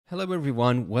Hello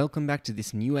everyone, welcome back to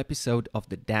this new episode of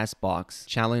the Dasbox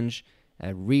challenge.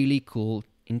 A really cool,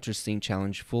 interesting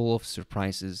challenge full of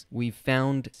surprises. We've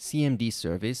found CMD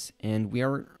service and we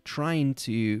are trying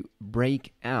to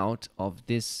break out of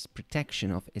this protection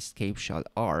of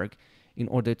h.a.c.k in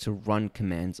order to run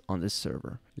commands on the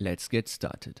server. Let's get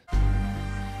started.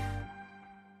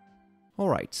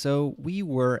 Alright, so we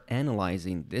were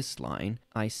analyzing this line.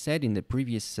 I said in the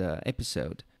previous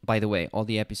episode, by the way, all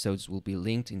the episodes will be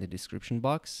linked in the description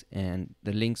box and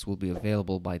the links will be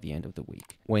available by the end of the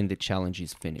week when the challenge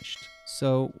is finished.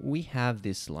 So we have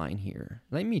this line here.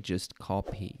 Let me just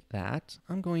copy that.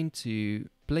 I'm going to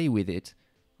play with it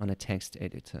on a text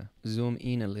editor. Zoom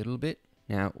in a little bit.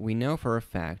 Now we know for a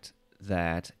fact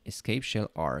that escape shell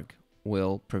arg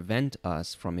will prevent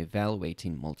us from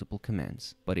evaluating multiple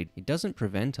commands, but it doesn't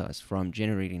prevent us from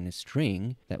generating a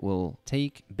string that will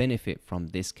take benefit from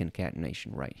this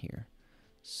concatenation right here.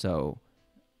 So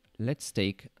let's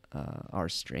take our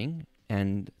string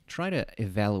and try to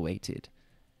evaluate it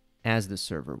as the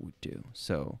server would do.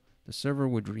 So the server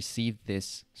would receive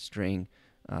this string.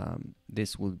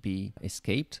 This will be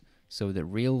escaped. So the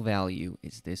real value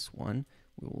is this one.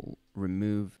 We will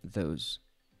remove those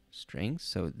strings.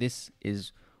 So this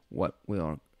is what we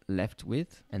are left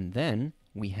with. And then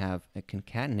we have a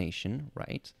concatenation,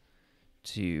 right,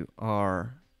 to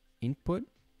our input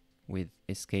with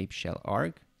escape shell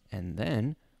arg. And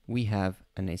then we have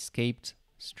an escaped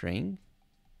string,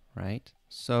 right?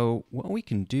 So what we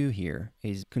can do here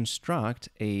is construct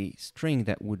a string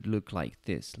that would look like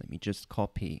this. Let me just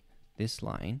copy this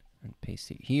line and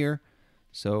paste it here.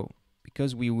 So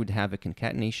because we would have a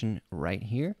concatenation right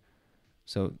here,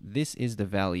 so this is the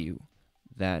value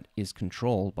that is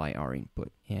controlled by our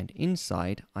input. And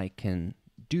inside, I can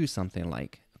do something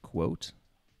like a quote,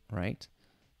 right,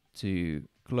 to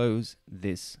close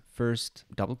this first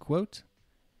double quote.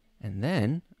 And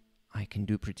then I can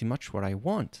do pretty much what I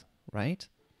want, right?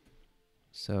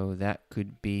 So that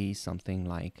could be something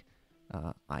like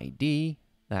ID.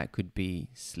 That could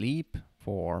be sleep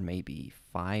for maybe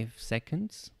 5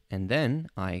 seconds. And then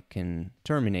I can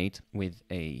terminate with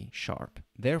a sharp.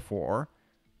 Therefore,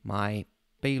 my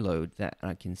payload that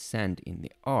I can send in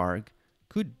the arg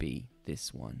could be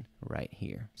this one right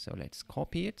here. So let's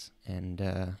copy it and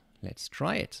let's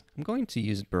try it. I'm going to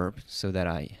use burp so that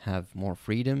I have more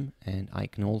freedom and I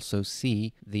can also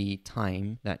see the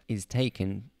time that is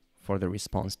taken for the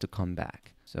response to come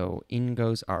back. So in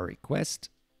goes our request.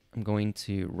 I'm going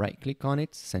to right click on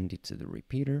it, send it to the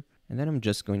repeater. And then I'm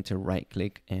just going to right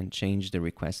click and change the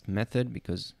request method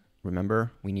because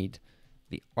remember we need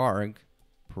the arg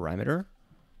parameter.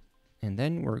 And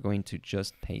then we're going to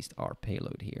just paste our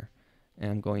payload here. And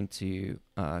I'm going to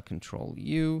control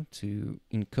U to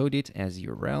encode it as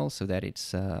URL so that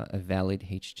it's a valid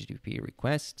HTTP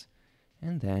request.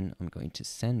 And then I'm going to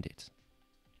send it.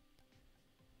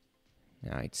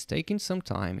 Now it's taking some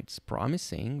time, it's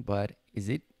promising, but is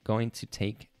it going to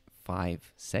take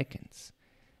 5 seconds?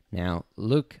 Now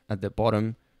look at the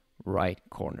bottom right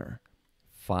corner,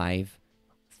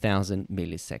 5,000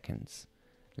 milliseconds.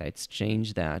 Let's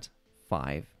change that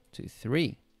 5 to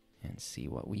 3 and see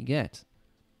what we get.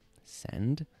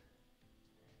 Send.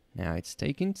 Now it's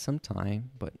taking some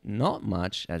time, but not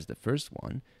much as the first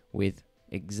one with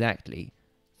exactly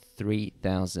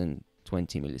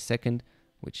 3020 milliseconds,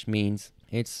 which means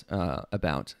it's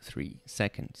about 3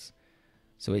 seconds.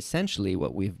 So essentially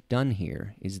what we've done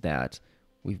here is that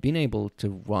we've been able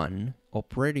to run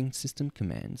operating system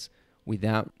commands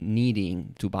without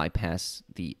needing to bypass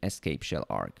the escape shell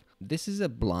arg. This is a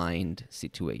blind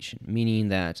situation, meaning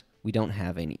that we don't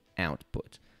have any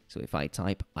output. So if I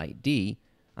type ID,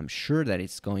 I'm sure that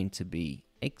it's going to be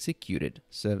executed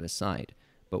server-side,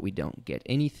 but we don't get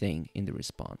anything in the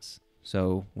response.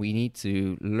 So we need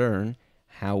to learn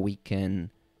how we can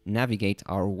navigate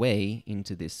our way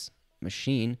into this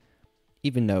machine,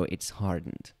 even though it's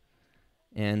hardened.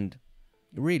 And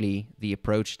really, the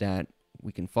approach that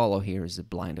we can follow here is a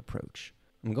blind approach.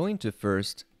 I'm going to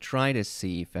first try to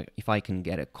see if I can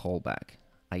get a callback.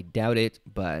 I doubt it,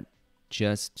 but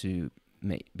just to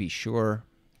be sure,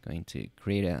 I'm going to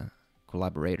create a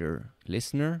collaborator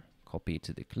listener, copy it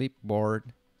to the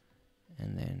clipboard,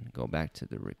 and then go back to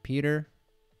the repeater.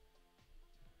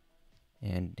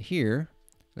 And here,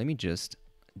 let me just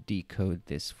decode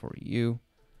this for you.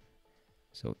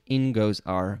 So in goes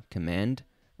our command.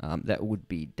 That would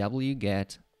be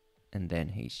wget and then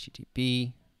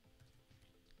http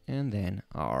and then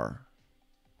our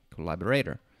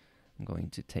collaborator. I'm going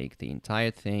to take the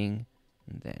entire thing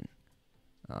and then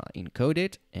encode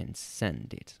it and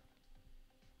send it.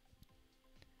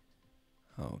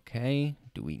 Okay,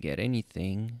 do we get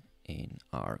anything in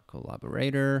our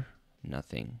collaborator?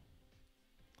 Nothing.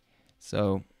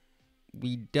 So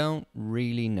we don't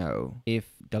really know if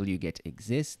wget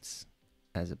exists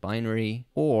as a binary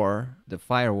or the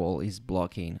firewall is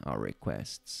blocking our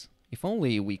requests. If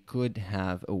only we could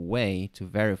have a way to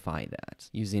verify that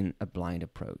using a blind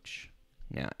approach.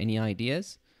 Now, any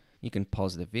ideas? You can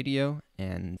pause the video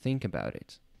and think about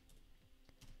it.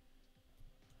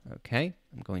 Okay,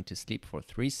 I'm going to sleep for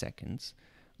 3 seconds,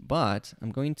 but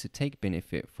I'm going to take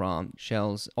benefit from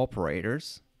shell's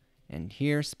operators, and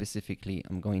here specifically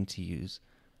I'm going to use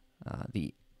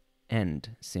the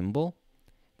end symbol.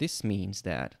 This means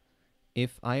that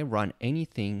if I run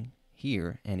anything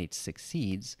here and it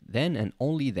succeeds, then and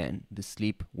only then the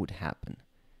sleep would happen.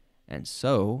 And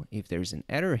so if there's an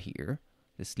error here,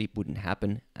 the sleep wouldn't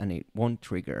happen and it won't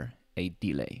trigger a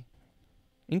delay.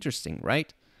 Interesting,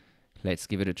 right? Let's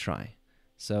give it a try.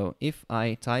 So if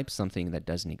I type something that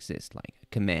doesn't exist, like a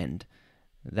command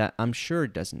that I'm sure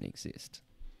doesn't exist,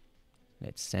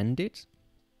 let's send it,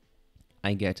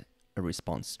 I get a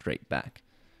response straight back.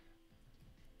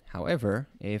 However,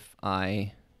 if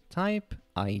I type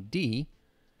ID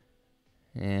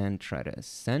and try to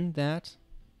send that,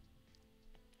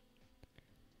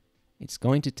 it's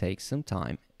going to take some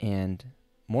time, and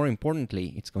more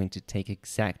importantly, it's going to take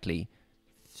exactly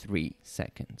 3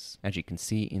 seconds, as you can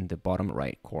see in the bottom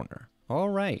right corner. All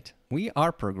right, we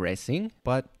are progressing,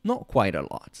 but not quite a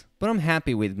lot. But I'm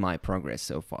happy with my progress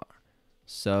so far.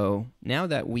 So now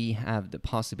that we have the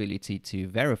possibility to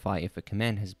verify if a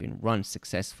command has been run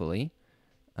successfully,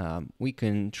 we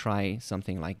can try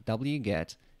something like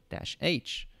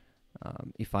wget-h.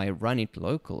 If I run it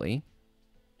locally,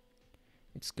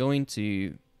 it's going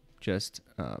to just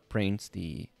print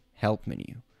the help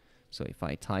menu. So if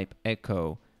I type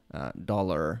echo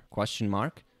 $?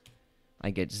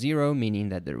 I get 0, meaning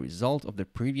that the result of the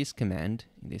previous command,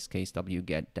 in this case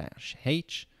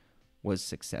wget-h, was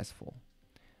successful.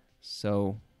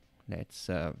 So let's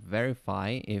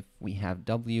verify if we have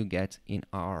wget in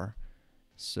our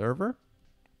server.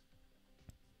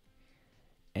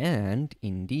 And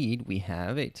indeed we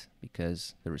have it,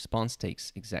 because the response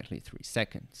takes exactly 3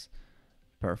 seconds.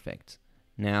 Perfect.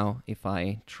 Now if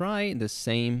I try the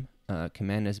same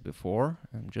command as before,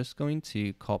 I'm just going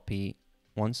to copy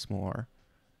once more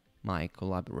my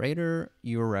collaborator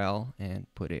URL and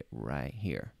put it right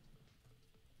here.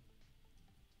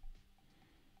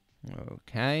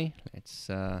 Okay, let's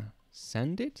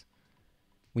send it.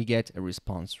 We get a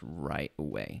response right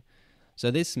away.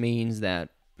 So this means that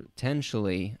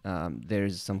potentially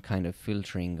there's some kind of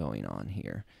filtering going on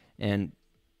here. And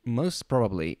most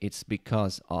probably it's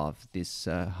because of this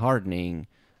hardening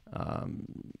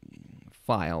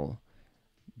file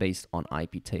based on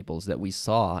IP tables that we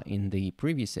saw in the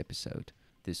previous episode.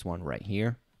 This one right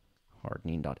here,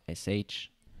 hardening.sh.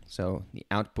 So the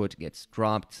output gets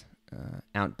dropped,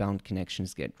 outbound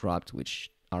connections get dropped,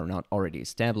 which are not already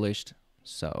established.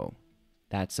 So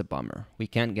that's a bummer. We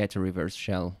can't get a reverse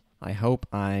shell. I hope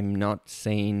I'm not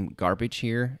saying garbage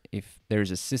here. If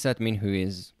there's a sysadmin who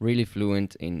is really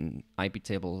fluent in IP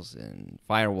tables and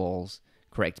firewalls,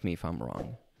 correct me if I'm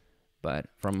wrong. But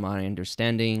from my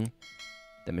understanding,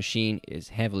 the machine is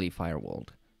heavily firewalled,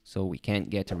 so we can't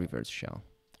get a reverse shell.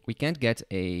 We can't get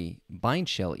a bind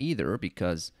shell either,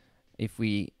 because if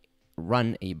we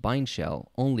run a bind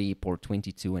shell, only port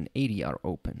 22 and 80 are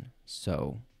open.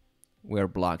 So we're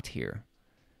blocked here.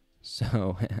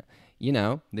 So, you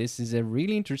know, this is a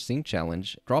really interesting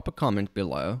challenge. Drop a comment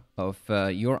below of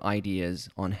your ideas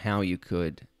on how you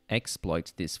could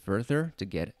exploit this further to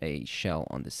get a shell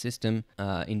on the system.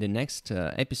 In the next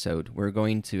episode, we're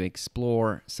going to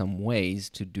explore some ways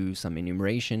to do some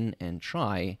enumeration and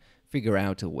try figure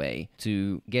out a way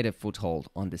to get a foothold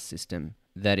on the system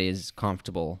that is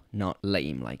comfortable, not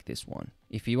lame like this one.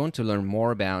 If you want to learn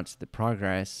more about the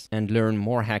progress and learn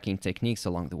more hacking techniques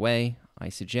along the way, I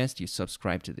suggest you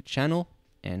subscribe to the channel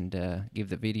and give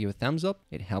the video a thumbs up.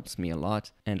 It helps me a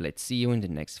lot. And let's see you in the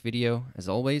next video. As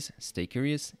always, stay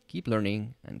curious, keep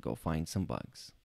learning, and go find some bugs.